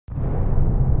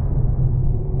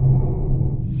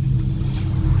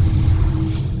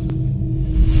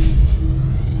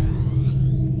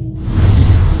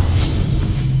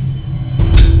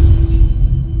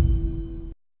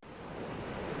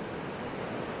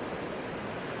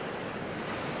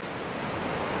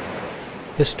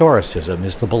Historicism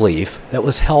is the belief that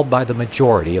was held by the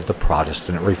majority of the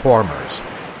Protestant reformers,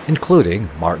 including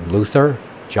Martin Luther,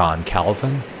 John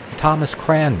Calvin, Thomas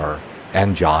Cranmer,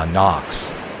 and John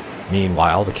Knox.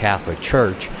 Meanwhile, the Catholic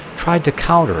Church tried to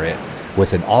counter it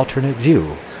with an alternate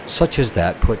view, such as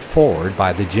that put forward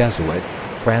by the Jesuit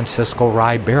Francisco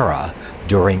Ribera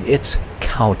during its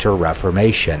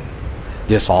Counter-Reformation.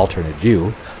 This alternate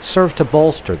view served to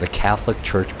bolster the Catholic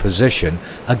Church position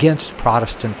against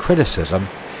Protestant criticism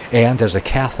and as a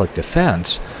Catholic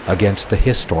defense against the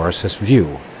historicist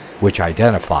view, which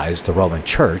identifies the Roman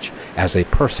Church as a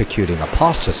persecuting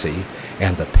apostasy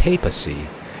and the papacy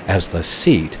as the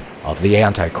seat of the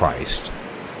Antichrist.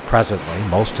 Presently,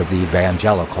 most of the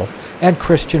evangelical and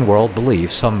Christian world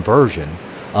believe some version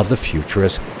of the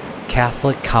futurist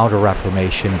Catholic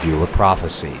Counter-Reformation view of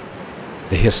prophecy.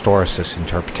 The historicist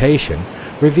interpretation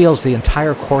reveals the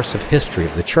entire course of history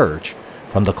of the Church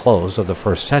from the close of the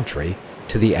first century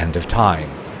to the end of time,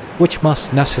 which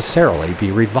must necessarily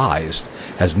be revised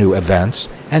as new events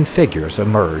and figures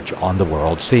emerge on the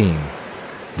world scene.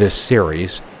 This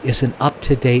series is an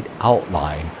up-to-date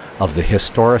outline of the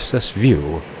historicist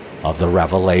view of the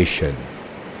Revelation.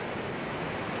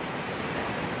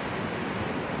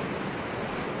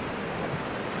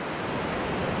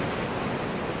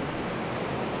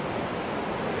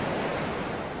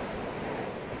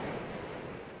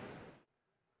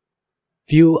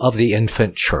 View of the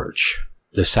Infant Church,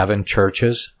 the Seven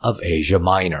Churches of Asia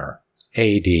Minor,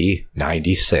 A.D.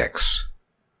 96.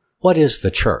 What is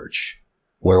the Church?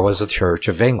 Where was the Church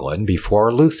of England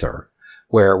before Luther?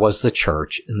 Where was the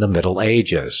Church in the Middle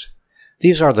Ages?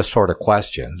 These are the sort of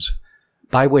questions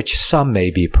by which some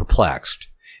may be perplexed,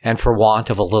 and for want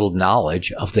of a little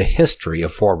knowledge of the history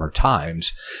of former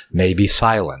times may be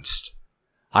silenced.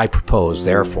 I propose,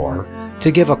 therefore,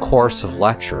 to give a course of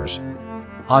lectures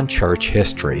on church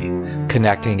history,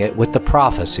 connecting it with the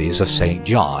prophecies of St.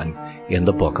 John in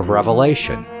the book of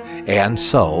Revelation, and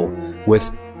so with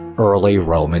early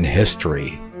Roman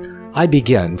history. I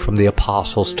begin from the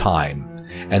Apostles' time,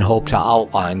 and hope to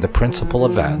outline the principal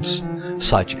events,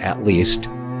 such at least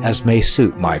as may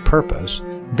suit my purpose,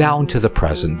 down to the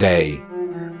present day.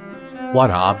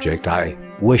 One object I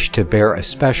wish to bear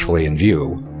especially in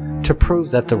view, to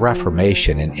prove that the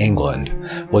Reformation in England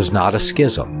was not a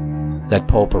schism, that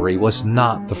popery was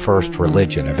not the first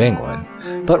religion of England,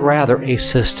 but rather a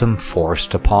system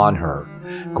forced upon her,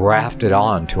 grafted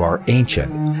on to our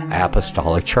ancient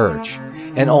apostolic church,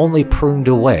 and only pruned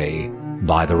away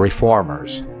by the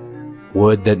reformers.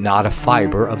 Would that not a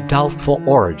fiber of doubtful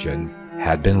origin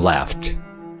had been left.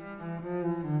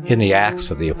 In the Acts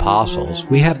of the Apostles,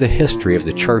 we have the history of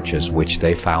the churches which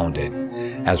they founded,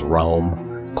 as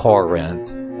Rome,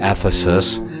 Corinth,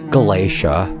 Ephesus,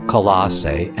 Galatia,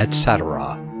 Colossae,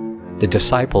 etc. The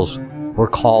disciples were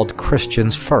called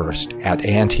Christians first at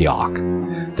Antioch.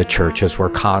 The churches were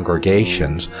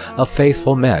congregations of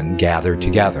faithful men gathered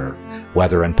together,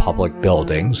 whether in public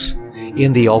buildings,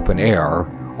 in the open air,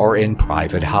 or in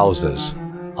private houses.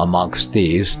 Amongst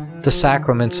these, the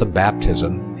sacraments of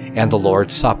baptism and the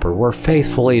Lord's Supper were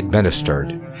faithfully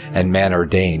administered, and men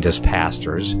ordained as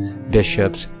pastors,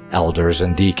 bishops, elders,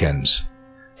 and deacons.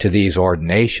 To these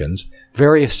ordinations,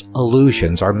 various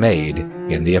allusions are made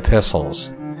in the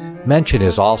epistles. Mention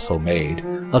is also made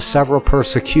of several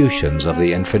persecutions of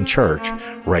the infant church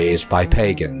raised by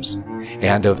pagans,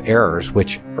 and of errors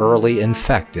which early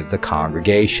infected the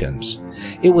congregations.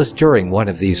 It was during one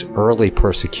of these early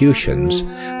persecutions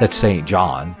that St.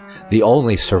 John, the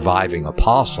only surviving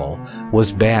apostle,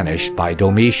 was banished by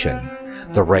Domitian,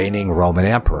 the reigning Roman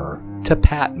emperor, to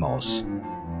Patmos,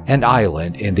 an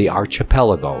island in the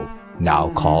archipelago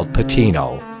now called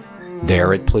Patino.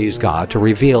 There it pleased God to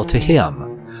reveal to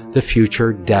him the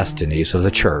future destinies of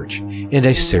the church in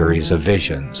a series of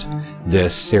visions.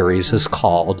 This series is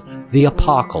called the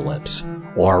Apocalypse,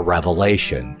 or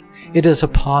Revelation. It is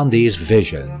upon these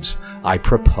visions I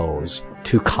propose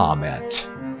to comment.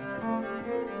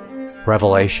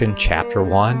 Revelation chapter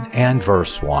 1 and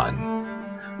verse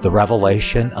 1. The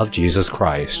revelation of Jesus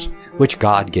Christ, which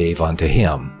God gave unto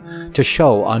him, to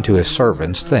show unto his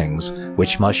servants things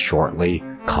which must shortly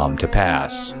come to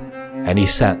pass. And he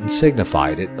sent and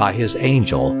signified it by his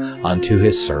angel unto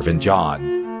his servant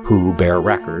John, who bare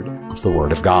record of the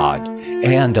word of God,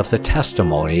 and of the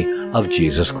testimony of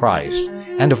Jesus Christ,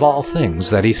 and of all things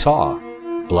that he saw.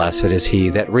 Blessed is he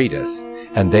that readeth,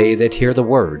 and they that hear the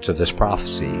words of this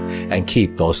prophecy, and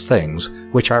keep those things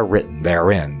which are written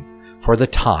therein, for the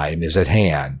time is at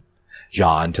hand.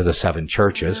 John to the seven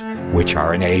churches which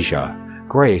are in Asia,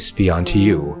 grace be unto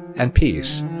you, and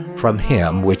peace, from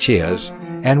him which is,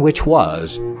 and which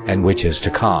was, and which is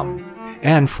to come,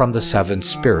 and from the 7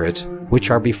 spirits which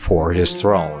are before his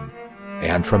throne,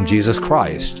 and from Jesus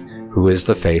Christ, who is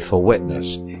the faithful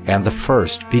witness, and the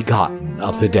first begotten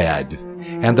of the dead,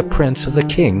 and the prince of the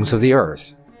kings of the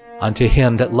earth, unto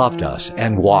him that loved us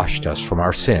and washed us from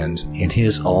our sins in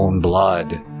his own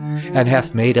blood, and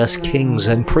hath made us kings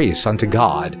and priests unto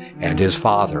God and his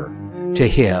Father. To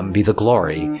him be the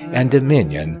glory and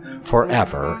dominion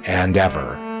forever and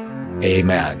ever.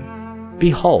 Amen.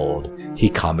 Behold, he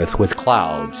cometh with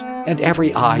clouds, and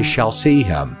every eye shall see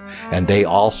him, and they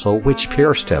also which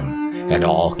pierced him, and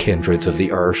all kindreds of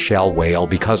the earth shall wail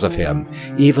because of him.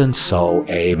 Even so,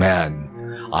 Amen.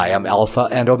 I am Alpha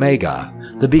and Omega,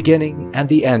 the beginning and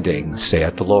the ending,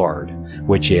 saith the Lord,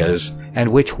 which is,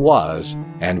 and which was,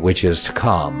 and which is to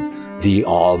come, the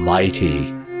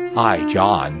Almighty. I,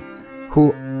 John,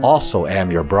 who also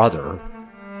am your brother,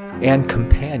 and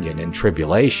companion in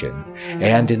tribulation,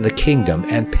 and in the kingdom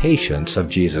and patience of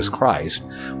Jesus Christ,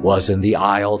 was in the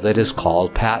isle that is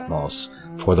called Patmos,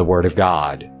 for the word of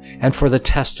God, and for the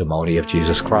testimony of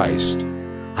Jesus Christ.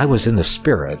 I was in the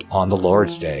Spirit on the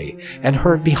Lord's day, and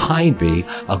heard behind me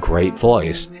a great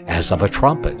voice, as of a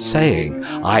trumpet, saying,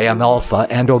 I am Alpha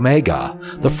and Omega,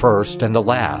 the first and the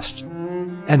last.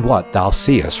 And what thou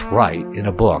seest write in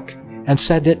a book, and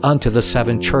send it unto the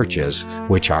 7 churches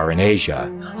which are in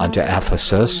Asia, unto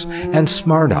Ephesus, and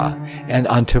Smyrna, and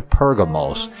unto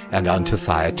Pergamos, and unto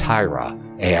Thyatira,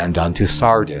 and unto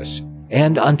Sardis,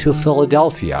 and unto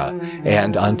Philadelphia,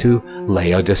 and unto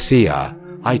Laodicea.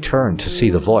 I turned to see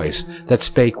the voice that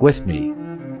spake with me,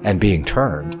 and being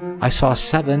turned, I saw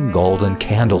 7 golden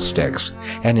candlesticks,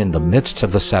 and in the midst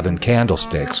of the 7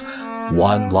 candlesticks,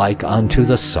 one like unto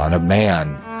the Son of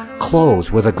Man,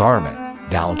 clothed with a garment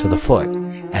down to the foot,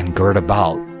 and girt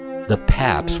about the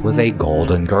paps with a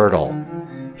golden girdle.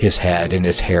 His head and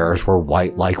his hairs were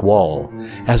white like wool,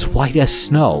 as white as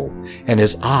snow, and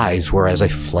his eyes were as a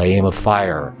flame of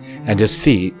fire, and his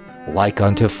feet like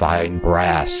unto fine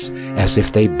brass, as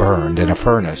if they burned in a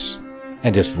furnace,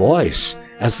 and his voice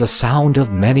as the sound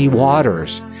of many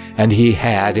waters. And he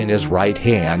had in his right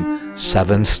hand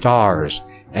 7 stars,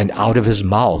 and out of his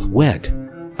mouth went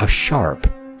a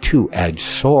sharp 2-edged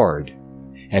sword.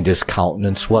 And his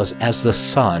countenance was as the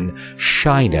sun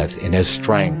shineth in his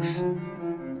strength.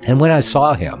 And when I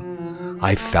saw him,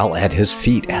 I fell at his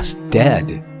feet as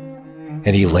dead.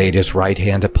 And he laid his right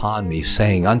hand upon me,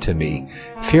 saying unto me,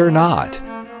 Fear not,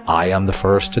 I am the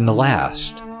first and the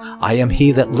last. I am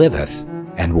he that liveth,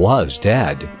 and was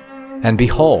dead. And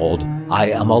behold,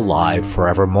 I am alive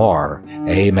forevermore.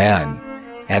 Amen.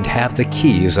 And have the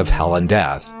keys of hell and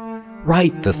death.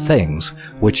 Write the things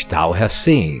which thou hast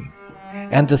seen,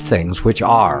 and the things which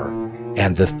are,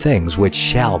 and the things which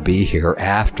shall be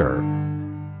hereafter.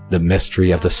 The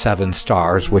mystery of the 7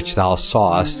 stars which thou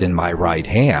sawest in my right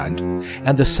hand,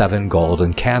 and the 7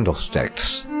 golden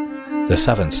candlesticks. The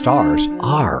 7 stars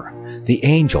are the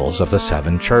angels of the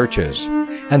 7 churches,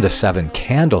 and the 7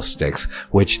 candlesticks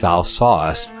which thou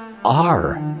sawest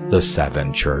are the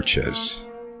 7 churches.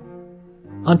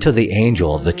 Unto the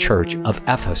angel of the church of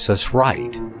Ephesus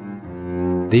write,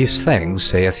 These things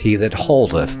saith he that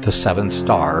holdeth the 7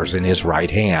 stars in his right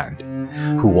hand,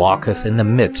 who walketh in the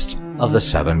midst of the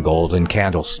 7 golden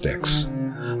candlesticks.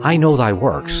 I know thy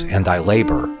works, and thy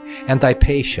labor, and thy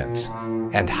patience,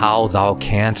 and how thou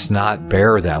canst not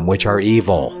bear them which are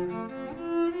evil.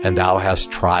 And thou hast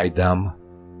tried them,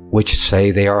 which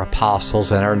say they are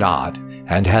apostles and are not,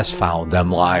 and hast found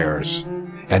them liars,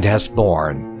 and hast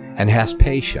borne, and hast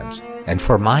patience, and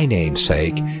for my name's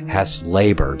sake hast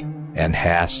labored, and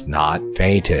hast not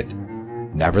fainted.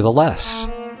 Nevertheless,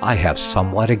 I have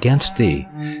somewhat against thee,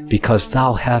 because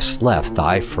thou hast left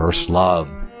thy first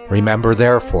love. Remember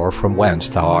therefore from whence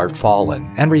thou art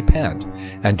fallen, and repent,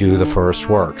 and do the first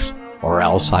works, or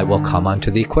else I will come unto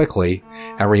thee quickly,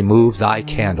 and remove thy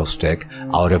candlestick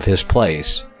out of his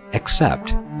place,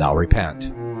 except thou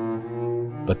repent.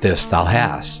 But this thou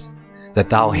hast, that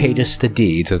thou hatest the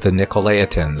deeds of the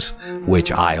Nicolaitans,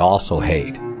 which I also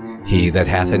hate. He that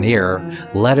hath an ear,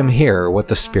 let him hear what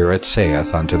the Spirit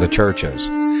saith unto the churches.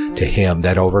 To him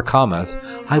that overcometh,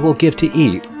 I will give to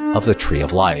eat of the tree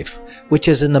of life, which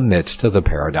is in the midst of the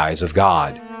paradise of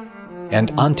God.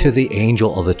 And unto the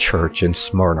angel of the church in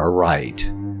Smyrna write,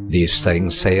 These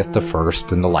things saith the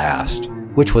first and the last,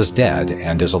 which was dead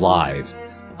and is alive.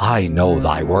 I know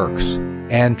thy works,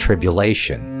 and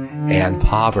tribulation, and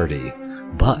poverty,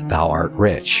 but thou art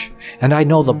rich. And I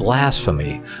know the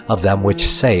blasphemy of them which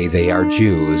say they are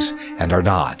Jews, and are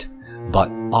not,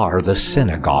 but are the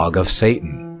synagogue of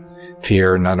Satan.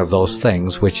 Fear none of those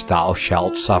things which thou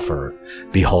shalt suffer.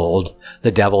 Behold,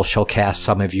 the devil shall cast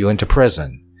some of you into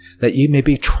prison, that ye may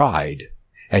be tried,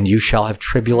 and you shall have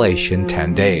tribulation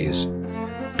 10 days.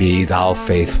 Be thou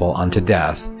faithful unto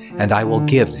death, and I will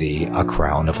give thee a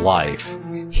crown of life.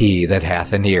 He that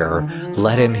hath an ear,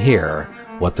 let him hear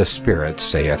what the Spirit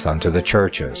saith unto the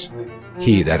churches.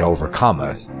 He that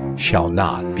overcometh shall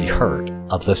not be hurt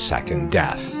of the second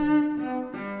death.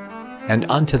 And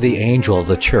unto the angel of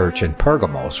the church in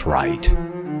Pergamos write,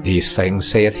 These things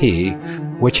saith he,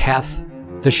 which hath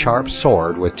the sharp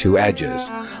sword with 2 edges.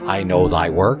 I know thy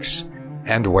works,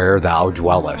 and where thou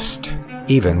dwellest,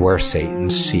 even where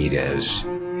Satan's seat is.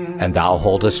 And thou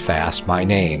holdest fast my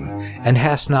name, and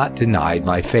hast not denied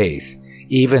my faith,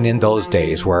 even in those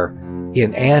days where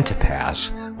in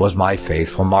Antipas was my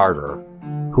faithful martyr,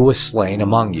 who was slain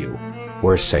among you,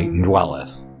 where Satan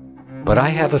dwelleth. But I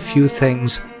have a few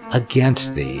things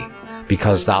against thee,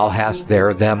 because thou hast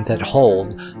there them that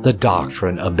hold the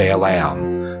doctrine of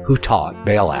Balaam, who taught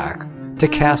Balak to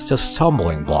cast a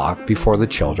stumbling block before the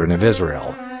children of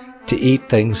Israel, to eat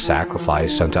things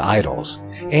sacrificed unto idols,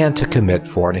 and to commit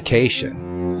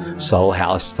fornication. So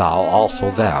hast thou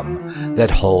also them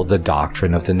that hold the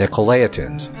doctrine of the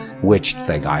Nicolaitans, which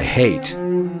thing I hate.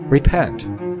 Repent,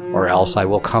 or else I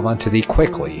will come unto thee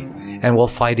quickly, and will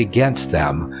fight against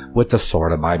them with the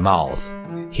sword of my mouth.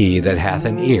 He that hath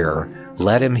an ear,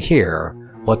 let him hear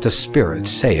what the Spirit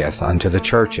saith unto the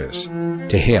churches.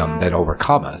 To him that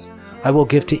overcometh I will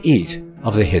give to eat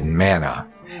of the hidden manna,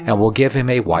 and will give him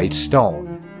a white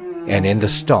stone, and in the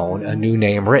stone a new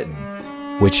name written,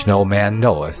 which no man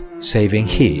knoweth, saving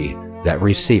he that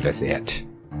receiveth it.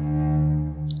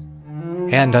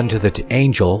 And unto the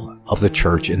angel of the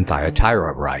church in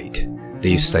Thyatira write,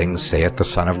 These things saith the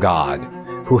Son of God,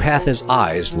 who hath his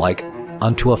eyes like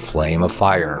unto a flame of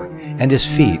fire, and his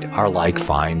feet are like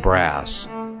fine brass.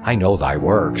 I know thy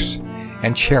works,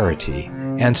 and charity,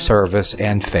 and service,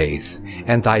 and faith,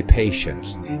 and thy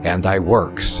patience, and thy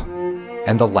works,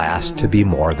 and the last to be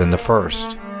more than the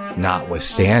first.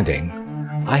 Notwithstanding,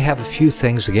 I have a few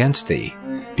things against thee,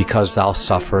 because thou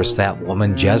sufferest that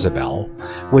woman Jezebel,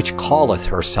 which calleth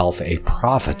herself a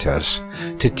prophetess,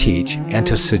 to teach and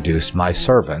to seduce my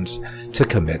servants to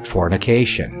commit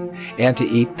fornication, and to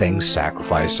eat things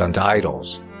sacrificed unto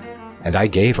idols. And I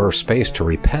gave her space to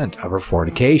repent of her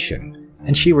fornication,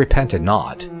 and she repented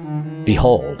not.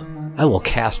 Behold, I will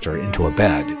cast her into a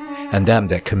bed, and them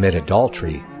that commit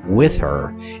adultery with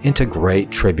her into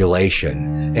great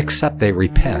tribulation, except they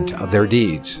repent of their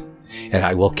deeds. And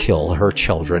I will kill her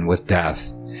children with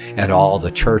death, and all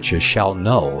the churches shall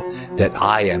know that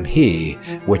I am he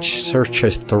which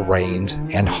searcheth the reins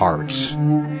and hearts.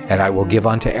 And I will give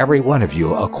unto every one of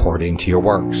you according to your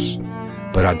works.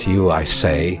 But unto you I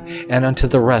say, and unto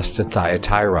the rest at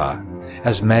Thyatira,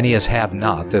 as many as have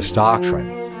not this doctrine,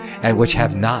 and which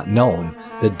have not known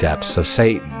the depths of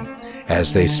Satan,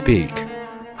 as they speak,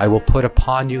 I will put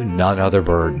upon you none other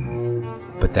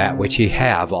burden, but that which ye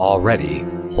have already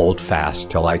hold fast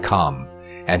till I come.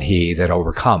 And he that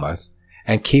overcometh,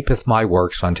 and keepeth my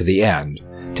works unto the end,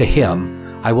 to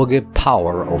him I will give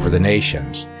power over the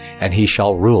nations, and he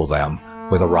shall rule them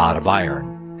with a rod of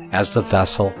iron. As the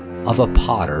vessel of a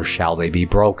potter shall they be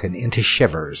broken into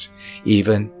shivers,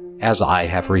 even as I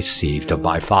have received of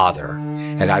my Father.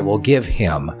 And I will give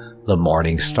him the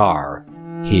morning star.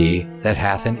 He that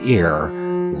hath an ear,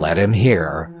 let him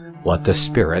hear what the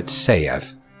Spirit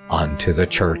saith unto the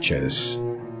churches.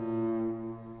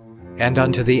 And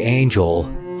unto the angel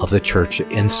of the church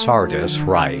in Sardis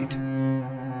write,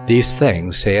 These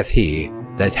things saith he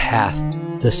that hath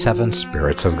the 7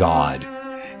 spirits of God,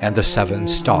 and the 7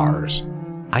 stars.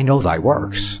 I know thy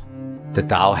works, that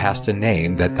thou hast a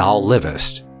name that thou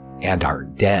livest, and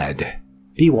art dead.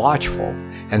 Be watchful,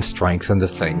 and strengthen the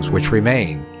things which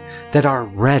remain, that are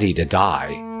ready to die,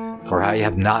 for I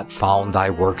have not found thy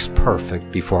works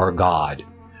perfect before God.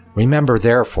 Remember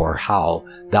therefore how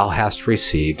thou hast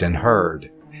received and heard,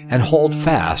 and hold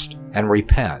fast and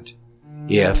repent.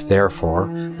 If therefore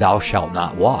thou shalt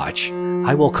not watch,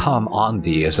 I will come on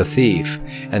thee as a thief,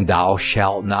 and thou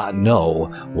shalt not know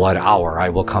what hour I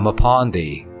will come upon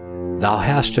thee. Thou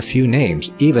hast a few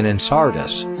names even in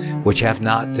Sardis, which have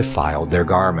not defiled their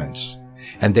garments,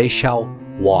 and they shall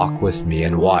walk with me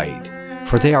in white,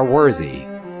 for they are worthy.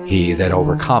 He that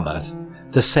overcometh,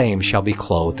 the same shall be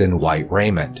clothed in white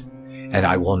raiment. And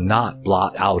I will not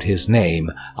blot out his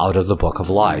name out of the book of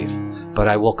life, but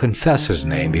I will confess his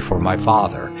name before my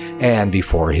Father, and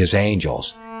before his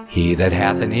angels. He that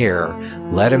hath an ear,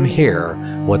 let him hear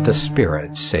what the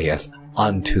Spirit saith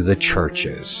unto the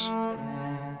churches.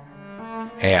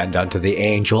 And unto the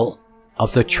angel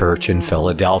of the church in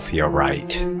Philadelphia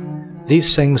write,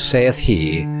 These things saith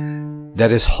he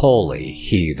that is holy,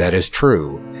 he that is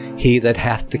true, he that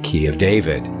hath the key of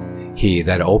David, he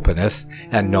that openeth,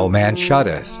 and no man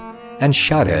shutteth, and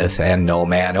shutteth, and no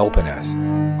man openeth.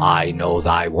 I know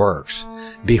thy works.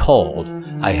 Behold,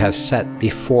 I have set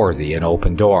before thee an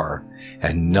open door,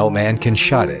 and no man can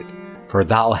shut it. For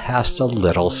thou hast a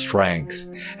little strength,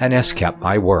 and hast kept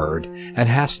my word, and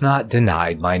hast not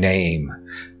denied my name.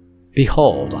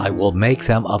 Behold, I will make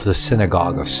them of the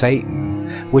synagogue of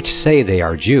Satan, which say they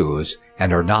are Jews,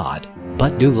 and are not,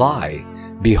 but do lie.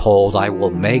 Behold, I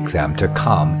will make them to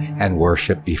come and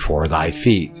worship before thy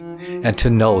feet, and to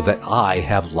know that I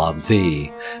have loved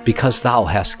thee, because thou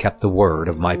hast kept the word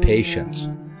of my patience.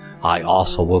 I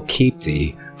also will keep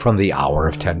thee from the hour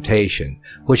of temptation,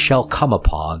 which shall come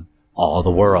upon all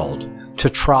the world, to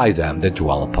try them that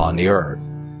dwell upon the earth.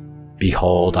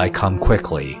 Behold, I come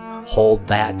quickly. Hold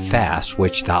that fast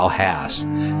which thou hast,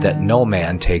 that no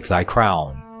man take thy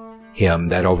crown. Him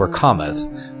that overcometh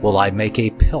will I make a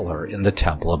pillar in the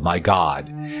temple of my God,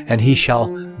 and he shall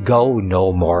go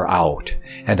no more out.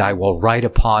 And I will write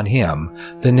upon him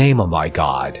the name of my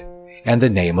God, and the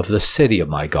name of the city of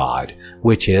my God,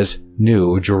 which is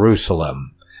New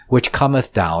Jerusalem, which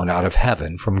cometh down out of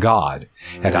heaven from God.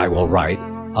 And I will write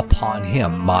upon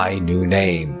him my new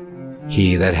name.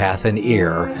 He that hath an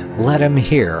ear, let him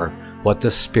hear what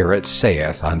the Spirit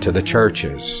saith unto the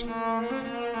churches.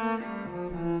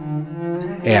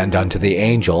 And unto the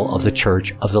angel of the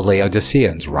church of the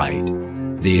Laodiceans write,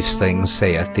 These things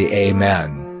saith the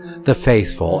Amen, the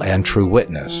faithful and true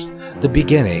witness, the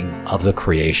beginning of the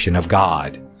creation of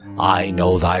God. I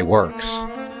know thy works,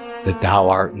 that thou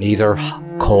art neither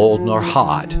cold nor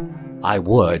hot. I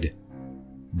would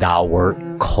thou wert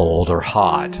cold or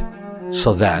hot.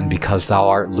 So then, because thou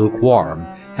art lukewarm,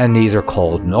 and neither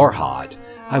cold nor hot,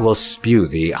 I will spew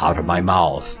thee out of my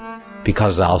mouth.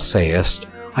 Because thou sayest,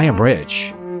 I am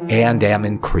rich, and am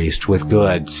increased with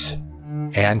goods,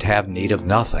 and have need of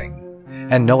nothing,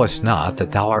 and knowest not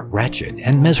that thou art wretched,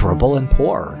 and miserable, and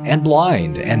poor, and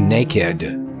blind, and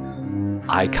naked.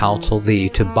 I counsel thee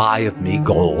to buy of me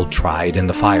gold tried in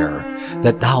the fire,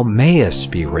 that thou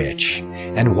mayest be rich,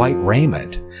 and white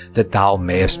raiment, that thou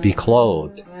mayest be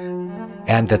clothed,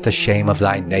 and that the shame of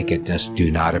thy nakedness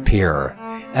do not appear,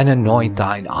 and anoint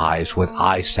thine eyes with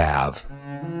eye salve,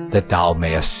 that thou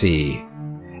mayest see.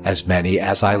 As many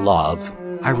as I love,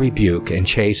 I rebuke and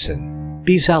chasten.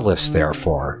 Be zealous,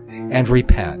 therefore, and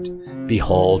repent.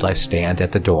 Behold, I stand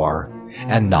at the door,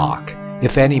 and knock.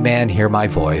 If any man hear my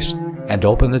voice, and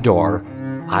open the door,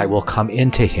 I will come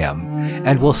into him,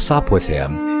 and will sup with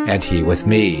him, and he with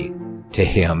me. To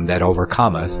him that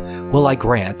overcometh will I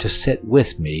grant to sit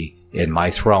with me in my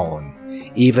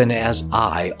throne, even as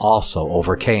I also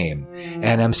overcame,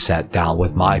 and am set down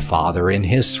with my Father in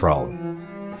his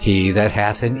throne. He that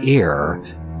hath an ear,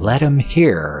 let him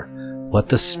hear what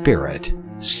the Spirit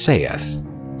saith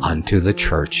unto the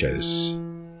churches.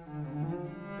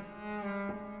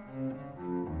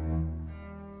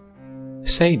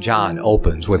 St. John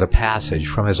opens with a passage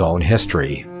from his own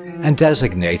history, and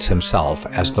designates himself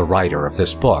as the writer of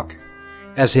this book,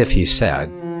 as if he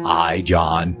said, I,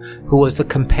 John, who was the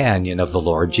companion of the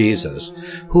Lord Jesus,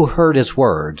 who heard his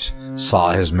words,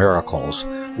 saw his miracles,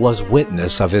 was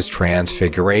witness of his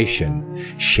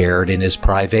transfiguration, shared in his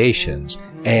privations,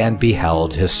 and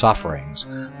beheld his sufferings.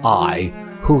 I,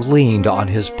 who leaned on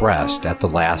his breast at the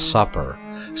Last Supper,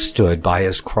 stood by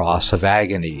his cross of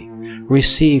agony,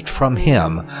 received from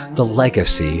him the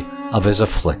legacy of his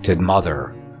afflicted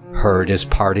mother, heard his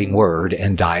parting word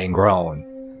and dying groan.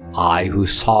 I, who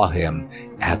saw him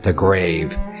at the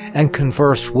grave, and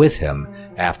conversed with him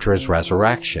after his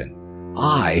resurrection.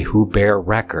 I, who bear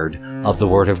record of the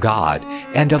word of God,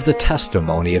 and of the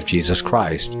testimony of Jesus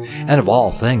Christ, and of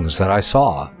all things that I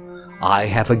saw. I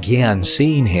have again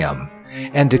seen him,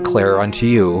 and declare unto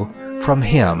you from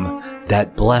him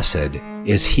that blessed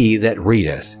is he that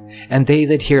readeth, and they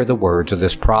that hear the words of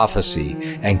this prophecy,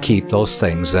 and keep those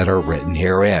things that are written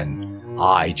herein.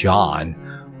 I, John,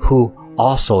 who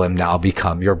also am now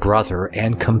become your brother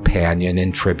and companion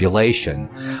in tribulation,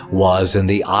 was in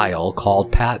the isle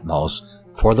called Patmos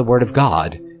for the word of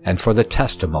God and for the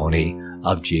testimony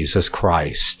of Jesus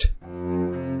Christ.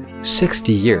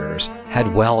 60 years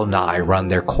had well nigh run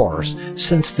their course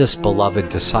since this beloved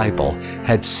disciple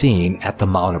had seen at the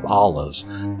Mount of Olives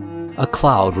a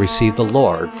cloud receive the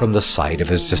Lord from the sight of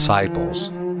his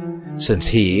disciples, since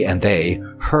he and they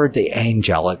heard the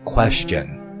angelic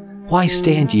question, Why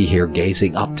stand ye here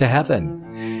gazing up to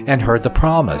heaven? And heard the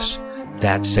promise,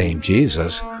 That same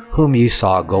Jesus, whom ye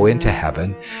saw go into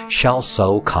heaven, shall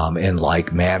so come in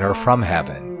like manner from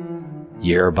heaven.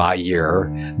 Year by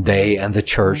year, they and the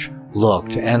church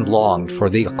looked and longed for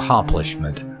the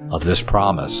accomplishment of this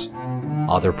promise.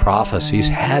 Other prophecies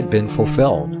had been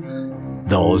fulfilled,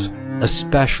 those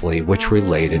especially which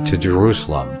related to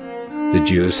Jerusalem. The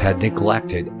Jews had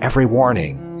neglected every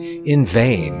warning. In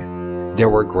vain there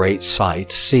were great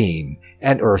sights seen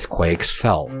and earthquakes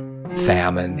felt,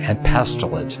 famine and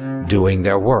pestilence doing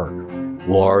their work,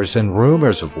 wars and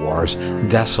rumors of wars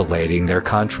desolating their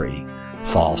country,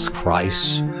 false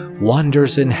Christs,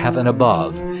 wonders in heaven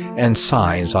above, and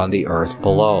signs on the earth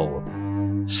below.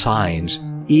 Signs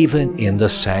even in the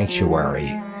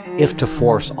sanctuary, if to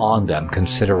force on them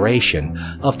consideration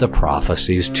of the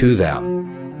prophecies to them.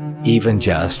 Even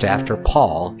just after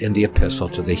Paul in the epistle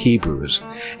to the Hebrews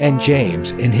and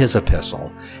James in his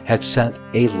epistle had sent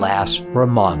a last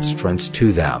remonstrance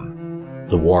to them.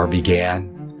 The war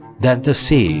began, then the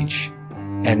siege,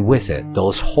 and with it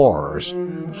those horrors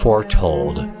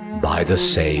foretold by the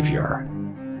Savior.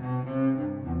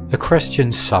 The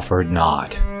Christians suffered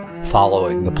not,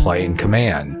 following the plain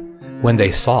command, when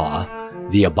they saw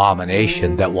the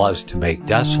abomination that was to make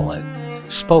desolate,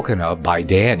 spoken of by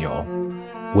Daniel.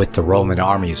 With the Roman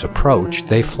army's approach,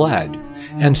 they fled,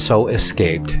 and so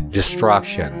escaped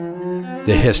destruction.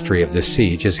 The history of the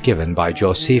siege is given by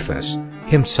Josephus,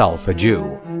 himself a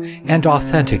Jew, and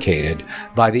authenticated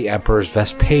by the emperors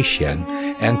Vespasian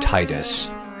and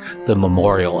Titus. The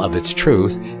memorial of its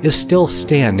truth is still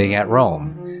standing at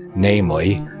Rome,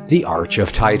 namely the Arch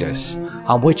of Titus,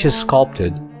 on which is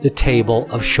sculpted the table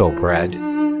of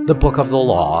showbread, the book of the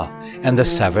law, and the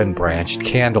seven-branched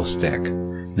candlestick.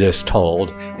 This told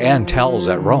and tells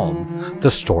at Rome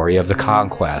the story of the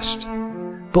conquest.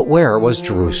 But where was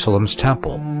Jerusalem's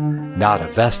temple? Not a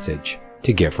vestige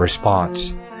to give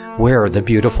response. Where the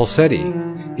beautiful city?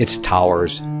 Its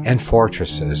towers and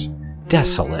fortresses,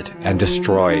 desolate and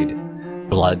destroyed.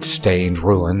 Blood-stained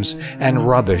ruins and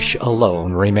rubbish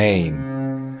alone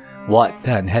remain. What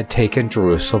then had taken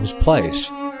Jerusalem's place?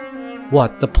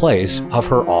 What the place of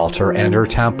her altar and her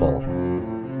temple?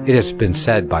 It has been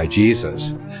said by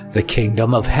Jesus, "The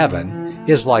kingdom of heaven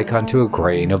is like unto a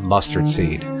grain of mustard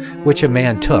seed, which a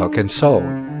man took and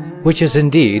sowed, which is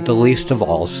indeed the least of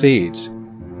all seeds.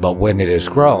 But when it is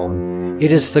grown,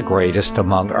 it is the greatest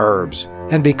among herbs,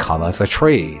 and becometh a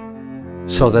tree,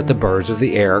 so that the birds of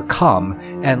the air come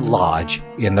and lodge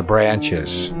in the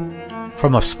branches."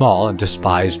 From a small and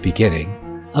despised beginning,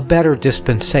 a better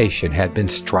dispensation had been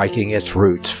striking its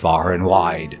roots far and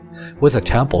wide, with a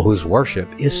temple whose worship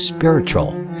is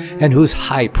spiritual, and whose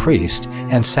high priest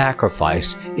and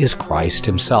sacrifice is Christ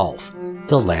himself,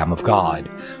 the Lamb of God,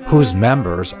 whose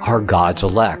members are God's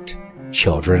elect,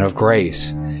 children of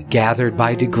grace, gathered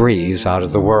by degrees out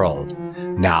of the world,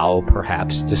 now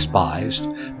perhaps despised,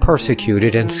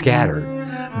 persecuted, and scattered,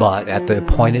 but at the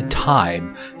appointed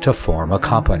time to form a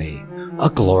company, a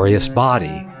glorious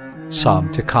body,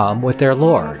 some to come with their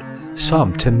Lord,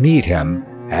 some to meet him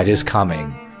at his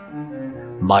coming.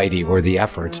 Mighty were the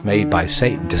efforts made by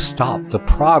Satan to stop the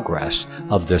progress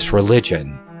of this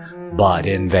religion, but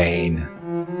in vain.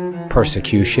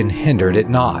 Persecution hindered it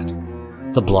not.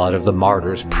 The blood of the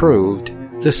martyrs proved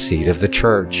the seed of the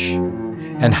church,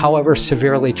 and however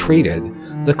severely treated,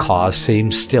 the cause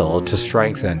seemed still to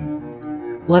strengthen.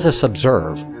 Let us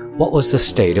observe what was the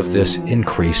state of this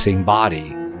increasing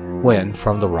body, when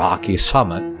from the rocky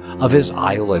summit of his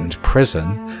island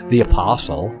prison, the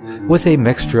apostle, with a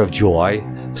mixture of joy,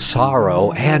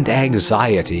 sorrow, and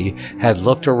anxiety, had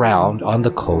looked around on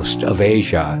the coast of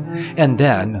Asia, and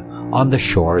then on the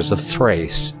shores of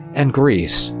Thrace and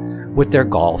Greece, with their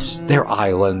gulfs, their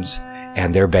islands,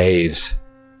 and their bays.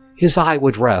 His eye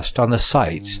would rest on the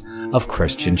sites of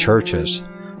Christian churches,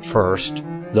 first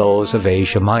those of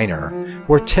Asia Minor,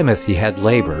 where Timothy had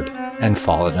labored and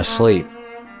fallen asleep,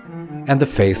 and the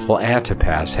faithful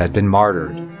Antipas had been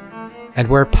martyred, and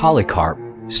where Polycarp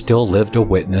still lived a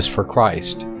witness for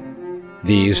Christ.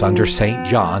 These under St.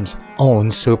 John's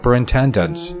own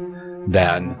superintendence.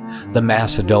 Then the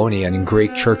Macedonian and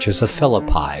Greek churches of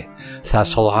Philippi,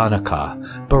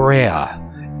 Thessalonica, Berea,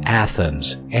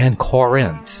 Athens, and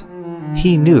Corinth.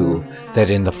 He knew that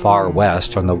in the far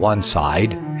west on the one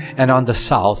side, and on the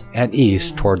south and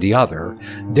east toward the other,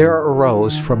 there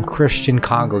arose from Christian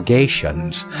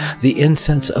congregations the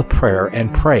incense of prayer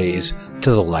and praise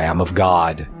to the Lamb of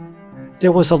God.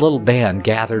 There was a little band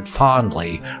gathered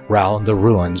fondly round the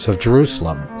ruins of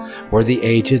Jerusalem, where the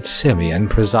aged Simeon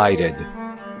presided,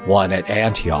 one at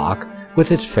Antioch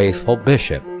with its faithful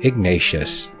bishop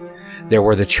Ignatius. There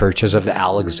were the churches of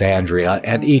Alexandria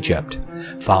and Egypt,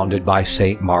 founded by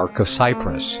St. Mark of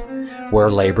Cyprus, where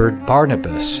labored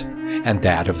Barnabas, and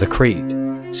that of the Crete,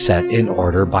 set in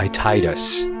order by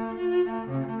Titus.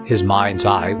 his mind's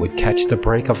eye would catch the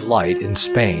break of light in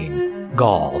Spain,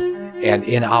 Gaul, and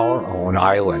in our own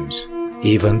islands,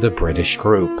 even the British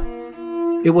group.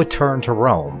 It would turn to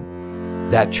Rome,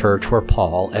 that church where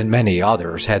Paul and many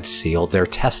others had sealed their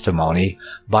testimony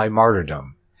by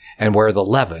martyrdom, and where the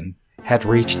leaven had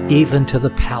reached even to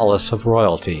the palace of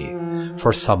royalty,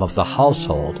 for some of the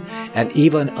household and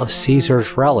even of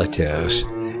Caesar's relatives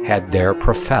had there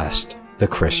professed the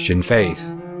Christian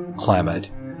faith.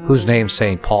 Clement, whose name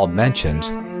St. Paul mentions,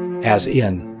 as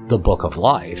in the Book of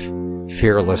Life,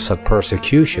 fearless of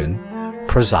persecution,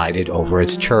 presided over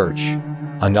its church.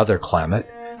 Another Clement,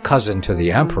 cousin to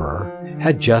the emperor,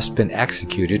 had just been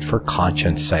executed for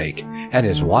conscience sake, and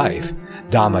his wife,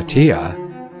 Domitia,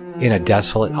 in a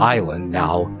desolate island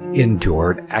now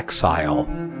endured exile.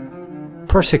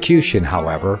 Persecution,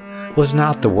 however, was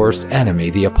not the worst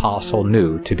enemy the apostle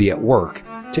knew to be at work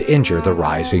to injure the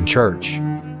rising church.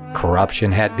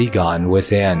 Corruption had begun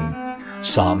within.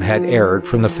 Some had erred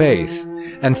from the faith,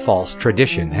 and false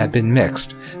tradition had been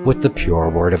mixed with the pure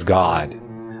word of God.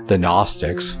 The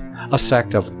Gnostics, a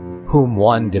sect of whom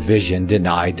one division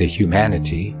denied the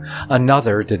humanity,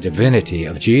 another the divinity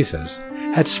of Jesus,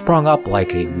 had sprung up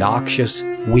like a noxious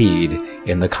weed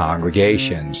in the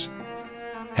congregations.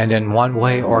 And in one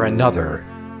way or another,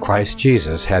 Christ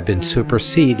Jesus had been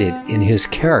superseded in his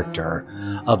character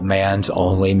of man's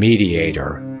only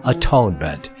mediator,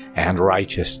 atonement, and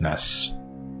righteousness.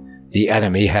 The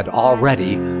enemy had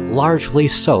already largely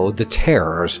sowed the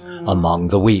tares among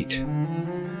the wheat.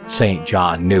 St.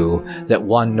 John knew that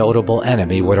one notable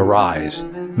enemy would arise,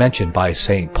 mentioned by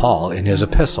St. Paul in his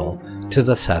epistle to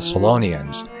the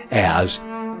Thessalonians as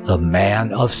the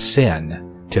man of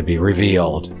sin to be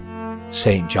revealed.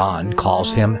 St. John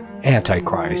calls him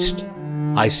Antichrist.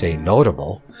 I say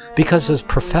notable because his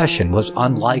profession was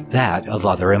unlike that of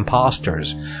other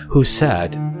impostors who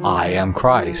said, "I am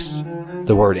Christ."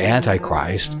 The word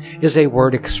Antichrist is a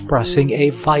word expressing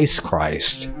a vice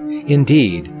Christ,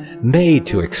 indeed made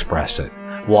to express it,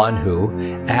 one who,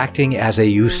 acting as a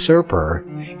usurper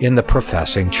in the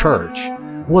professing church,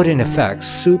 would in effect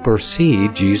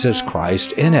supersede Jesus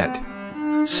Christ in it.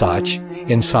 Such,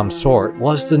 in some sort,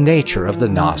 was the nature of the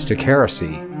Gnostic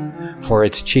heresy, for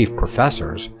its chief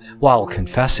professors, while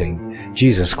confessing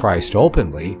Jesus Christ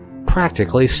openly,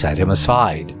 practically set him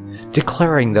aside,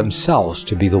 declaring themselves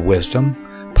to be the wisdom,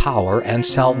 power, and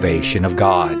salvation of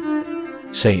God.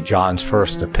 St. John's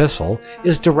first epistle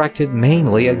is directed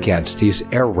mainly against these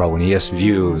erroneous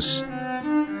views.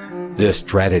 This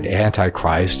dreaded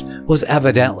Antichrist was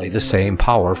evidently the same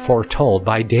power foretold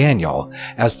by Daniel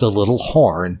as the little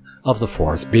horn of the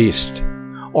fourth beast,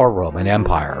 or Roman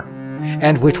Empire,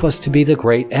 and which was to be the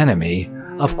great enemy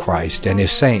of Christ and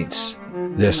his saints.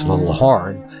 This little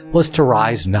horn was to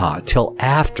rise not till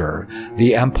after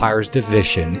the empire's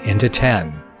division into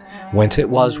 10, whence it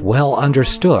was well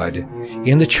understood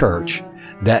in the church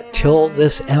that till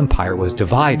this empire was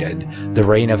divided, the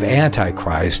reign of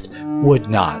Antichrist would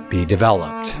not be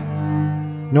developed.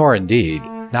 Nor indeed,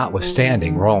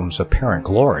 notwithstanding Rome's apparent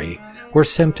glory, were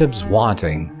symptoms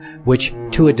wanting which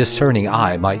to a discerning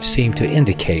eye might seem to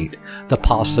indicate the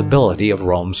possibility of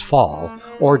Rome's fall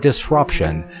or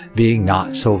disruption being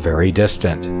not so very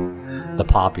distant. The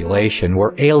population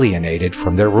were alienated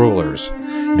from their rulers,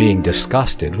 being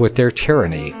disgusted with their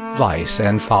tyranny, vice,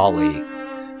 and folly.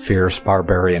 Fierce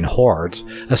barbarian hordes,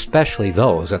 especially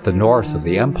those at the north of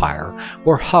the empire,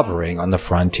 were hovering on the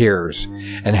frontiers,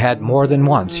 and had more than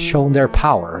once shown their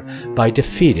power by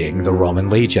defeating the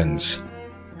Roman legions.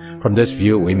 From this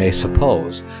view we may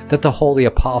suppose that the Holy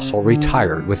Apostle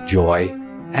retired with joy,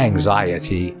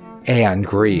 anxiety, and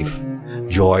grief.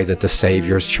 Joy that the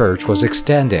Savior's church was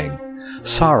extending,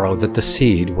 sorrow that the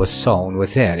seed was sown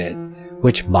within it,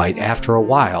 which might after a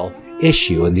while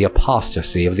issue in the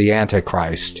apostasy of the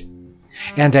Antichrist,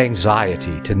 and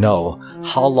anxiety to know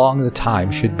how long the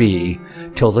time should be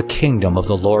till the kingdom of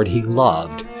the Lord he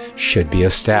loved should be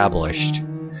established.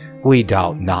 We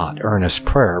doubt not earnest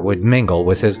prayer would mingle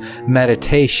with his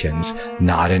meditations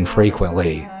not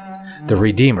infrequently. The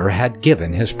Redeemer had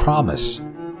given his promise,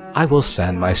 "I will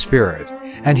send my Spirit,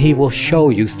 and he will show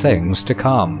you things to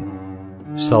come."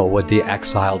 So would the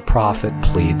exiled prophet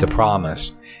plead the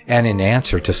promise, and in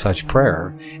answer to such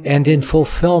prayer, and in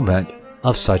fulfillment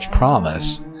of such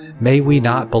promise, may we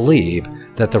not believe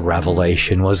that the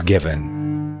revelation was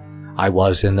given? "I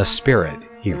was in the Spirit,"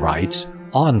 he writes,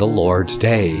 "on the Lord's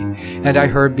day, and I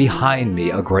heard behind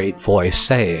me a great voice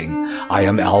saying, 'I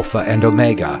am Alpha and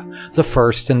Omega, the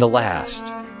first and the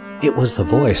last.'" It was the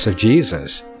voice of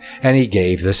Jesus, and he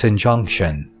gave this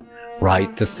injunction,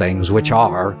 "Write the things which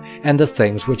are, and the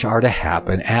things which are to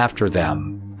happen after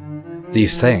them."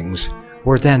 These things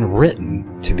were then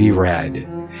written to be read,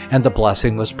 and the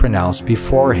blessing was pronounced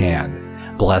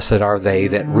beforehand. Blessed are they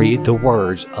that read the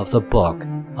words of the book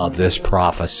of this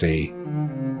prophecy.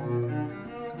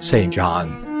 St.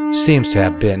 John seems to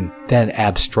have been then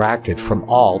abstracted from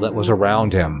all that was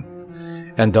around him,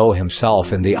 and though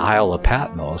himself in the Isle of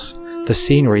Patmos, the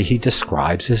scenery he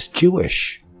describes is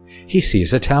Jewish. He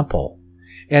sees a temple,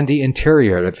 and the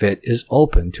interior of it is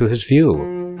open to his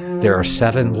view. There are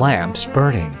 7 lamps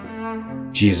burning.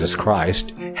 Jesus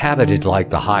Christ, habited like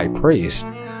the high priest,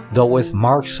 though with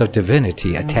marks of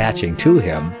divinity attaching to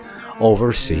him,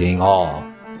 overseeing all.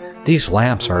 These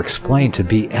lamps are explained to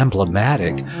be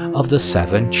emblematic of the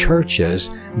 7 churches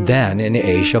then in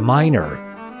Asia Minor.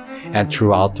 And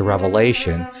throughout the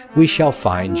Revelation, we shall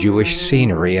find Jewish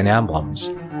scenery and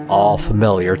emblems, all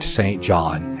familiar to St.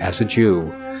 John as a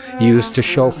Jew, used to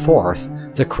show forth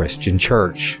the Christian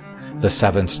church. The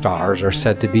 7 stars are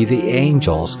said to be the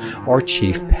angels or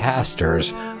chief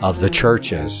pastors of the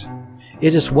churches.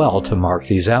 It is well to mark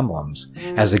these emblems,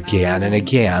 as again and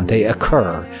again they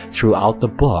occur throughout the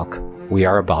book we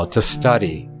are about to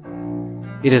study.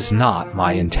 It is not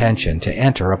my intention to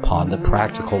enter upon the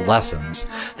practical lessons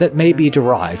that may be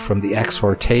derived from the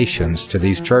exhortations to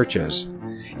these churches,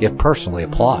 if personally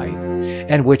applied,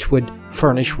 and which would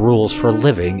furnish rules for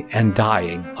living and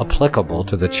dying applicable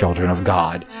to the children of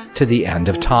God to the end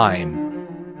of time.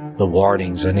 The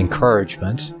warnings and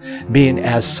encouragements being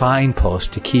as signposts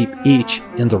to keep each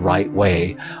in the right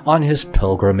way on his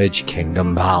pilgrimage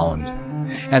kingdom bound,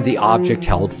 and the object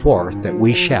held forth that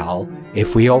we shall,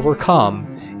 if we overcome,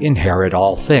 inherit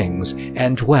all things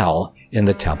and dwell in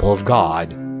the temple of God,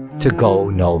 to go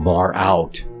no more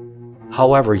out.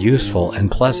 However useful and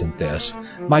pleasant this,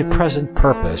 my present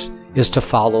purpose is to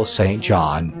follow St.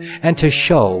 John and to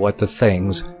show what the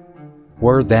things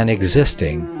were then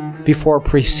existing before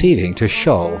proceeding to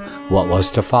show what was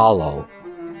to follow.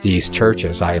 These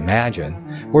churches, I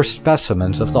imagine, were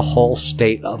specimens of the whole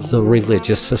state of the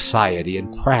religious society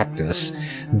and practice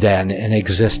then in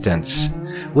existence,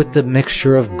 with the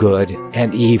mixture of good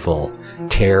and evil,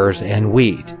 tares and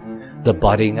wheat, the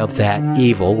budding of that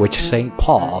evil which St.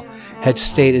 Paul had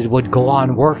stated would go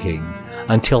on working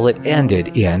until it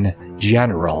ended in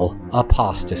general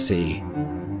apostasy.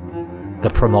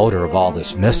 The promoter of all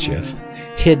this mischief,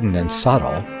 hidden and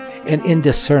subtle and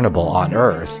indiscernible on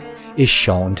earth, is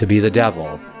shown to be the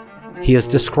devil. He is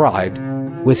described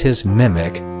with his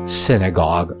mimic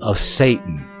synagogue of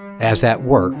Satan as at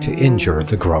work to injure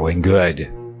the growing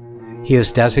good. He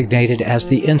is designated as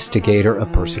the instigator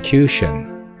of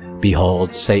persecution.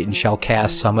 Behold, Satan shall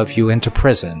cast some of you into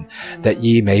prison, that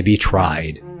ye may be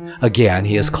tried. Again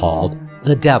he is called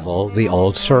the devil, the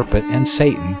old serpent, and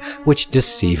Satan, which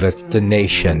deceiveth the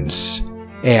nations.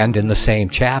 And in the same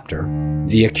chapter,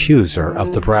 the accuser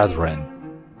of the brethren.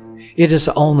 It is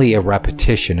only a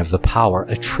repetition of the power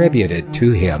attributed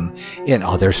to him in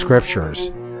other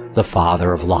scriptures. The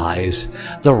father of lies,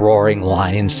 the roaring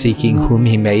lion seeking whom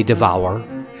he may devour,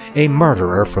 a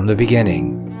murderer from the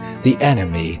beginning, the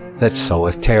enemy that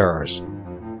soweth terrors.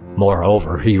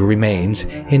 Moreover, he remains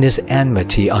in his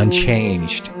enmity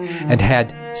unchanged, and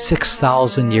had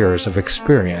 6,000 years of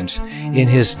experience in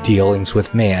his dealings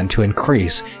with man to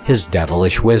increase his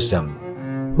devilish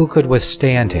wisdom. Who could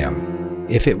withstand him,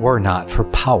 if it were not for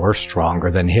power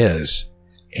stronger than his,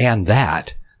 and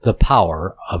that the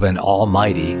power of an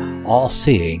almighty,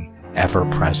 all-seeing,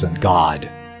 ever-present God?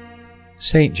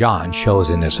 St. John shows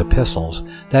in his epistles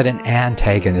that an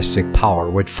antagonistic power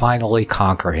would finally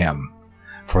conquer him.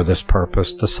 For this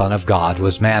purpose the Son of God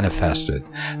was manifested,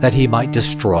 that he might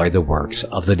destroy the works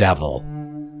of the devil.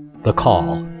 The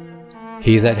call,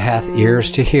 He that hath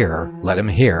ears to hear, let him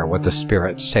hear what the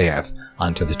Spirit saith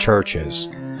unto the churches,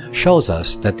 shows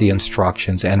us that the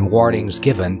instructions and warnings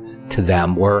given to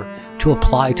them were to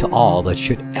apply to all that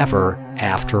should ever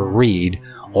after read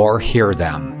or hear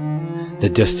them. The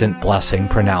distant blessing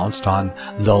pronounced on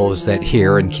those that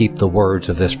hear and keep the words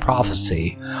of this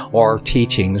prophecy or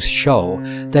teachings show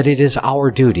that it is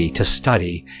our duty to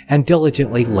study and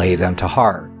diligently lay them to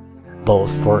heart,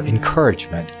 both for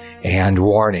encouragement and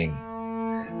warning.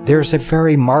 There is a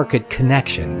very marked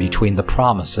connection between the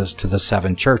promises to the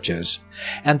 7 churches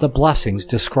and the blessings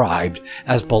described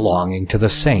as belonging to the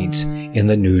saints in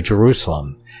the New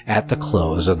Jerusalem at the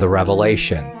close of the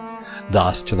Revelation.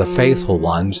 Thus, to the faithful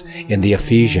ones in the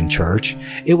Ephesian church,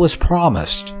 it was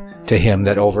promised, To him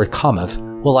that overcometh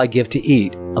will I give to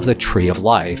eat of the tree of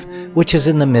life, which is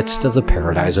in the midst of the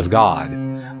paradise of God.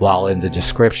 While in the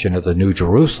description of the New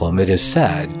Jerusalem it is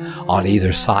said, On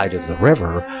either side of the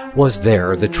river was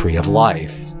there the tree of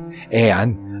life.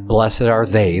 And Blessed are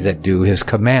they that do his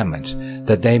commandments,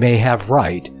 that they may have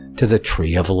right to the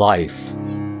tree of life.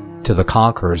 To the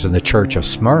conquerors in the church of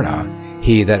Smyrna,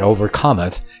 he that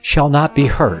overcometh shall not be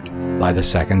hurt by the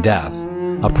second death,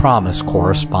 a promise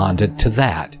correspondent to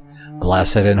that.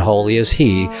 Blessed and holy is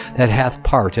he that hath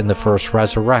part in the first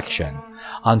resurrection.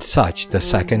 On such the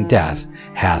second death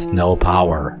hath no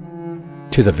power.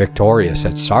 To the victorious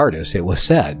at Sardis it was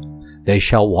said, They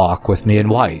shall walk with me in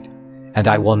white, and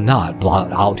I will not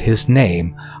blot out his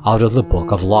name out of the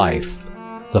book of life.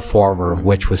 The former of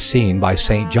which was seen by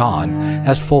St. John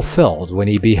as fulfilled when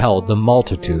he beheld the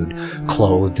multitude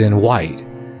clothed in white,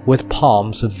 with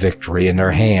palms of victory in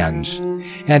their hands.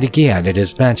 And again it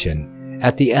is mentioned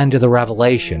at the end of the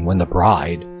Revelation when the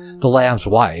bride, the Lamb's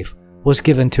wife, was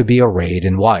given to be arrayed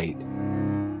in white,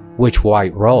 which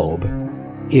white robe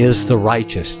is the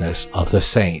righteousness of the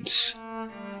saints.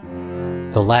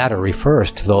 The latter refers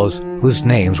to those whose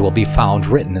names will be found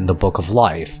written in the book of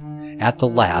life at the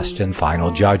last and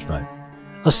final judgment.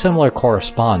 A similar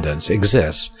correspondence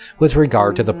exists with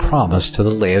regard to the promise to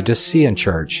the Laodicean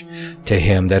church, To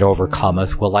him that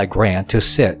overcometh will I grant to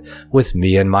sit with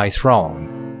me in my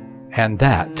throne, and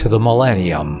that to the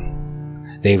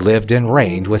millennium. They lived and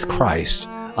reigned with Christ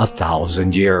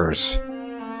 1,000 years.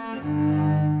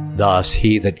 Thus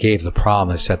he that gave the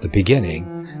promise at the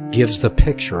beginning gives the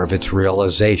picture of its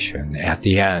realization at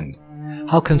the end.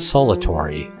 How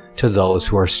consolatory to those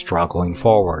who are struggling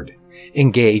forward,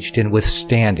 engaged in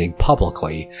withstanding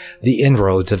publicly the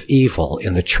inroads of evil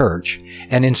in the church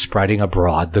and in spreading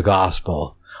abroad the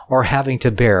gospel, or having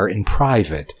to bear in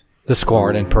private the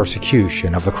scorn and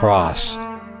persecution of the cross.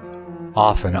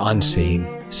 Often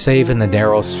unseen, save in the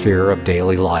narrow sphere of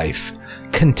daily life,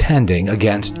 contending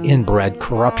against inbred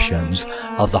corruptions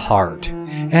of the heart,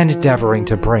 and endeavoring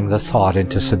to bring the thought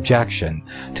into subjection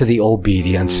to the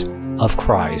obedience of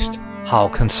Christ. How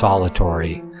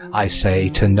consolatory, I say,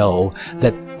 to know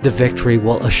that the victory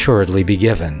will assuredly be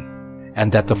given,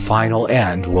 and that the final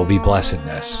end will be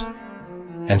blessedness.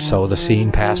 And so the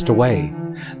scene passed away.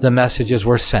 The messages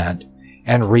were sent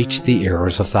and reached the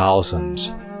ears of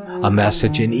thousands. A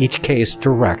message in each case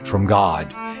direct from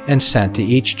God, and sent to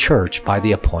each church by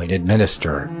the appointed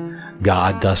minister,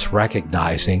 God thus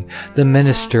recognizing the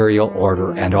ministerial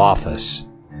order and office.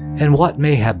 And what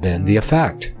may have been the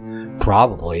effect?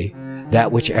 Probably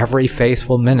that which every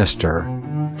faithful minister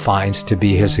finds to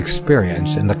be his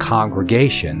experience in the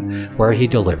congregation where he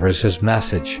delivers his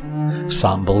message.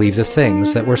 Some believe the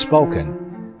things that were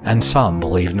spoken, and some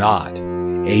believe not.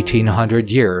 1,800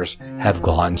 years have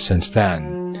gone since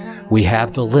then. We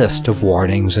have the list of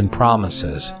warnings and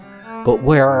promises, but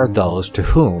where are those to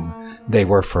whom they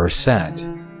were first sent?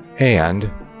 And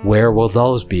where will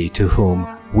those be to whom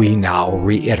we now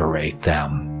reiterate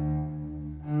them?